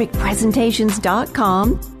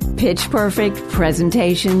pitchperfectpresentations.com,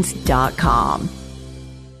 pitchperfectpresentations.com.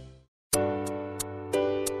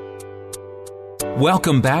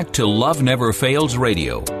 Welcome back to Love Never Fails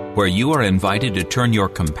Radio, where you are invited to turn your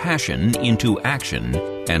compassion into action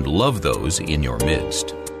and love those in your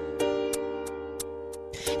midst.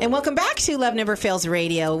 And welcome back to Love Never Fails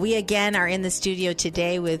Radio. We again are in the studio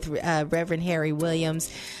today with Reverend Harry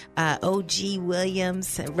Williams, O.G.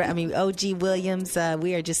 Williams. We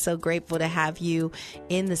are just so grateful to have you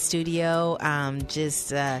in the studio,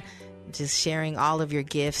 just sharing all of your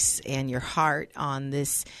gifts and your heart on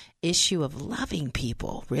this issue of loving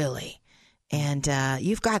people, really. And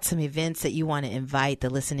you've got some events that you want to invite the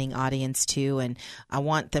listening audience to, and I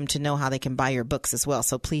want them to know how they can buy your books as well.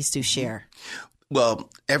 So please do share. Well,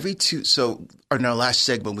 so in our last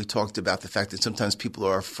segment, we talked about the fact that sometimes people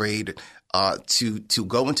are afraid to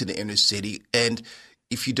go into the inner city. And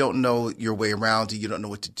if you don't know your way around, you don't know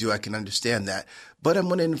what to do, I can understand that. But I'm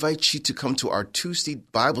going to invite you to come to our Tuesday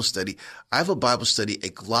Bible study. I have a Bible study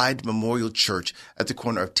at Glide Memorial Church at the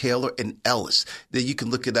corner of Taylor and Ellis. Then you can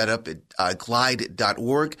look that up at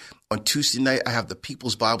glide.org. On Tuesday night, I have the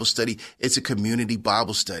People's Bible Study. It's a community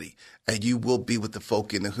Bible study. And you will be with the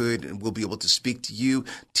folk in the hood, and we'll be able to speak to you,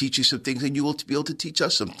 teach you some things, and you will be able to teach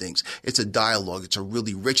us some things. It's a dialogue. It's a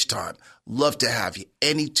really rich time. Love to have you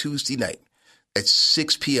any Tuesday night. At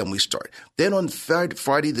 6 p.m. we start. Then on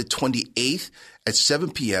Friday the 28th at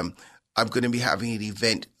 7 p.m., I'm going to be having an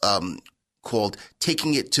event called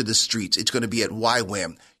Taking It to the Streets. It's going to be at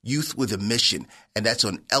YWAM, Youth with a Mission, and that's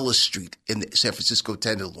on Ellis Street in the San Francisco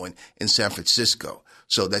Tenderloin in San Francisco.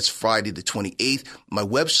 So that's Friday the 28th. My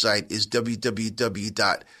website is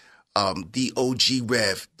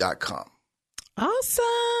www.theogrev.com. Awesome.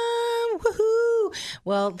 Woohoo.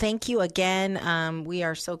 Well, thank you again. We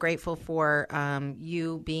are so grateful for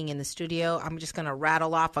you being in the studio. I'm just going to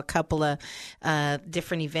rattle off a couple of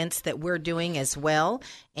different events that we're doing as well,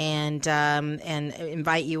 and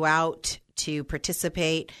invite you out to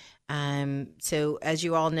participate. So as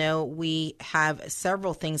you all know, we have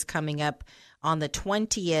several things coming up. On the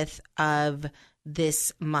 20th of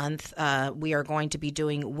this month, we are going to be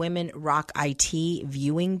doing Women Rock IT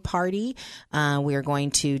viewing party. We are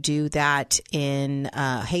going to do that in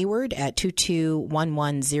Hayward at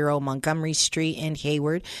 22110 Montgomery Street in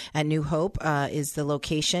Hayward at New Hope is the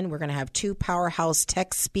location. We're going to have 2 powerhouse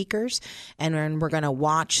tech speakers, and then we're going to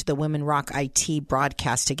watch the Women Rock IT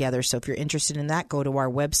broadcast together. So if you're interested in that, go to our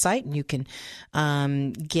website and you can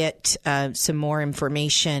get some more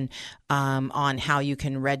information on how you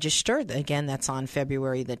can register. Again, that's on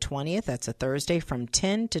February the 20th. That's a Thursday from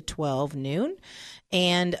 10 to 12 noon.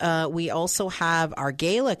 And we also have our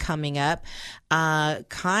gala coming up.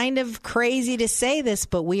 Kind of crazy to say this,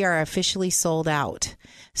 but we are officially sold out.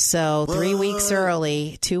 So 3 weeks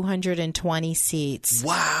early, 220 seats.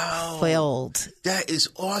 Wow. Filled. That is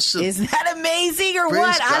awesome. Isn't that amazing or Praise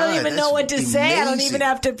what? God. I don't even know what to say. I don't even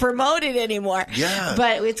have to promote it anymore. Yeah.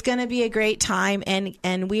 But it's going to be a great time.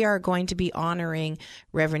 And we are going to be honoring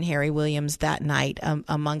Reverend Harry Williams that night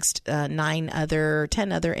amongst 10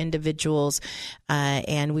 other individuals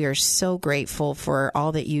and we are so grateful for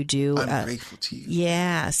all that you do. I'm grateful to you.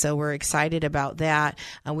 Yeah, so we're excited about that.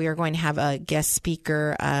 We are going to have a guest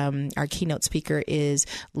speaker. Our keynote speaker is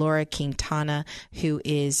Laura Quintana, who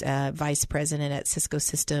is Vice President at Cisco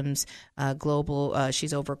Systems Global.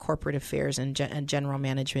 She's over corporate affairs and general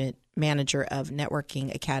manager of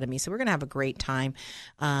Networking Academy. So we're going to have a great time.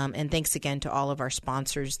 And thanks again to all of our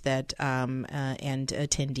sponsors that and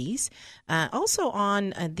attendees. Also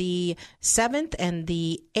on the 7th and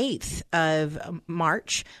the 8th of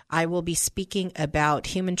March, I will be speaking about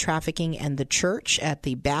human trafficking and the church at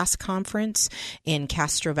the Bass Conference in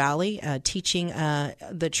Castro Valley, teaching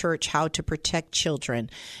the church how to protect children.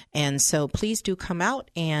 And so please do come out,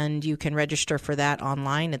 and you can register for that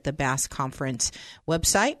online at the Bass Conference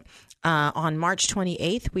website. On March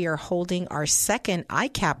 28th, we are holding our second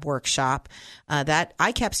ICAP workshop. That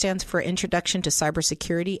ICAP stands for Introduction to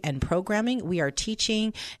Cybersecurity and Programming. We are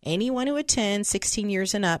teaching anyone who attends 16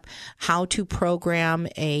 years and up how to program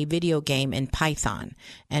a video game in Python.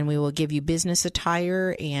 And we will give you business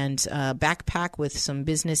attire and a backpack with some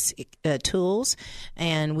business tools.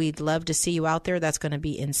 And we'd love to see you out there. That's going to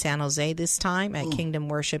be in San Jose this time at Kingdom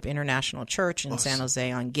Worship International Church in San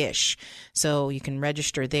Jose on Gish. So you can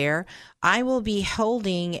register there. I will be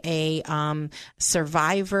holding a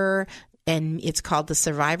survivor, and it's called the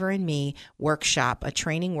Survivor and Me workshop, a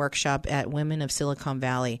training workshop at Women of Silicon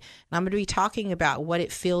Valley. And I'm going to be talking about what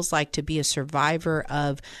it feels like to be a survivor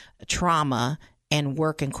of trauma and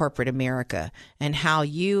work in corporate America, and how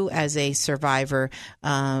you, as a survivor,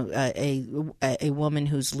 a woman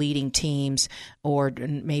who's leading teams, or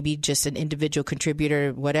maybe just an individual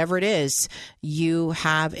contributor, whatever it is, you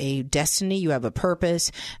have a destiny, you have a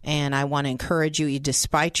purpose, and I want to encourage you,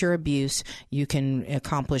 despite your abuse, you can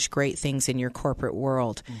accomplish great things in your corporate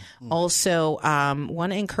world. Mm-hmm. Also,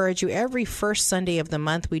 want to encourage you, every first Sunday of the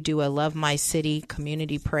month, we do a Love My City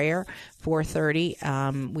community prayer,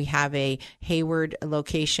 4:30. We have a Hayward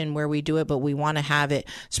location where we do it, but we want to have it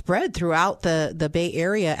spread throughout the Bay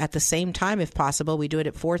Area at the same time if possible. We do it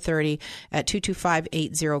at 4:30 at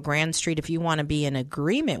 22580 Grand Street. If you want to be in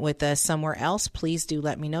agreement with us somewhere else, please do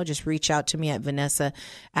let me know. Just reach out to me at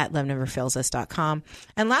Vanessa@loveneverfailsus.com.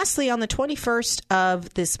 And lastly, on the 21st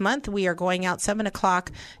of this month, we are going out 7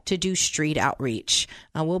 o'clock to do street outreach.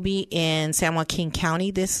 We'll be in San Joaquin County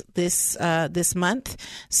this month.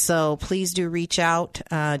 So please do reach out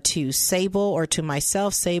to Sable or to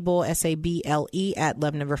myself, Sable, Sable, at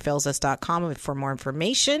loveneverfailsus.com for more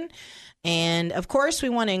information. And of course, we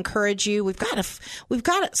want to encourage you. We've got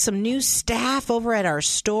some new staff over at our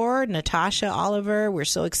store. Natasha Oliver, we're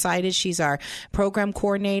so excited. She's our program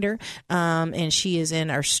coordinator, and she is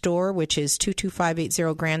in our store, which is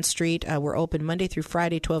 22580 Grand Street. We're open Monday through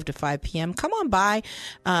Friday, 12 to 5 p.m. Come on by,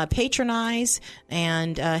 patronize,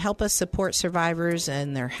 and help us support survivors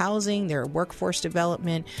and their housing, their workforce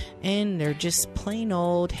development, and their just plain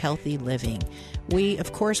old healthy living. We,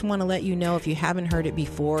 of course, want to let you know, if you haven't heard it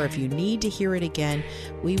before, if you need to hear it again,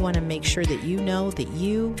 we want to make sure that you know that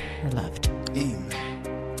you are loved.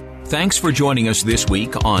 Amen. Thanks for joining us this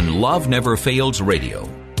week on Love Never Fails Radio.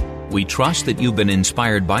 We trust that you've been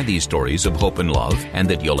inspired by these stories of hope and love, and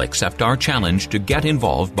that you'll accept our challenge to get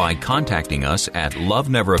involved by contacting us at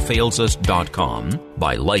loveneverfailsus.com,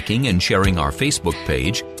 by liking and sharing our Facebook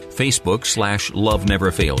page, Facebook.com/Love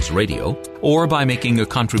Never Fails Radio, or by making a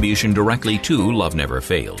contribution directly to Love Never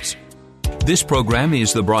Fails. This program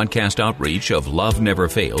is the broadcast outreach of Love Never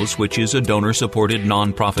Fails, which is a donor-supported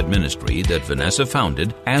nonprofit ministry that Vanessa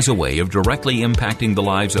founded as a way of directly impacting the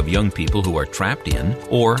lives of young people who are trapped in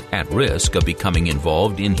or at risk of becoming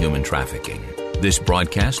involved in human trafficking. This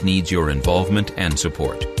broadcast needs your involvement and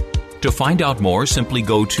support. To find out more, simply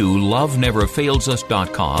go to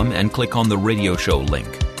loveneverfailsus.com and click on the radio show link.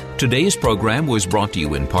 Today's program was brought to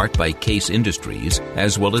you in part by Case Industries,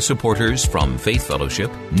 as well as supporters from Faith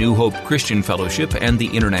Fellowship, New Hope Christian Fellowship, and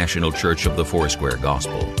the International Church of the Foursquare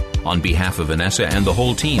Gospel. On behalf of Vanessa and the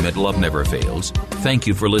whole team at Love Never Fails, thank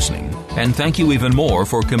you for listening, and thank you even more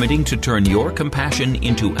for committing to turn your compassion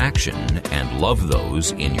into action and love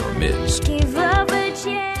those in your midst. Give up a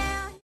chance.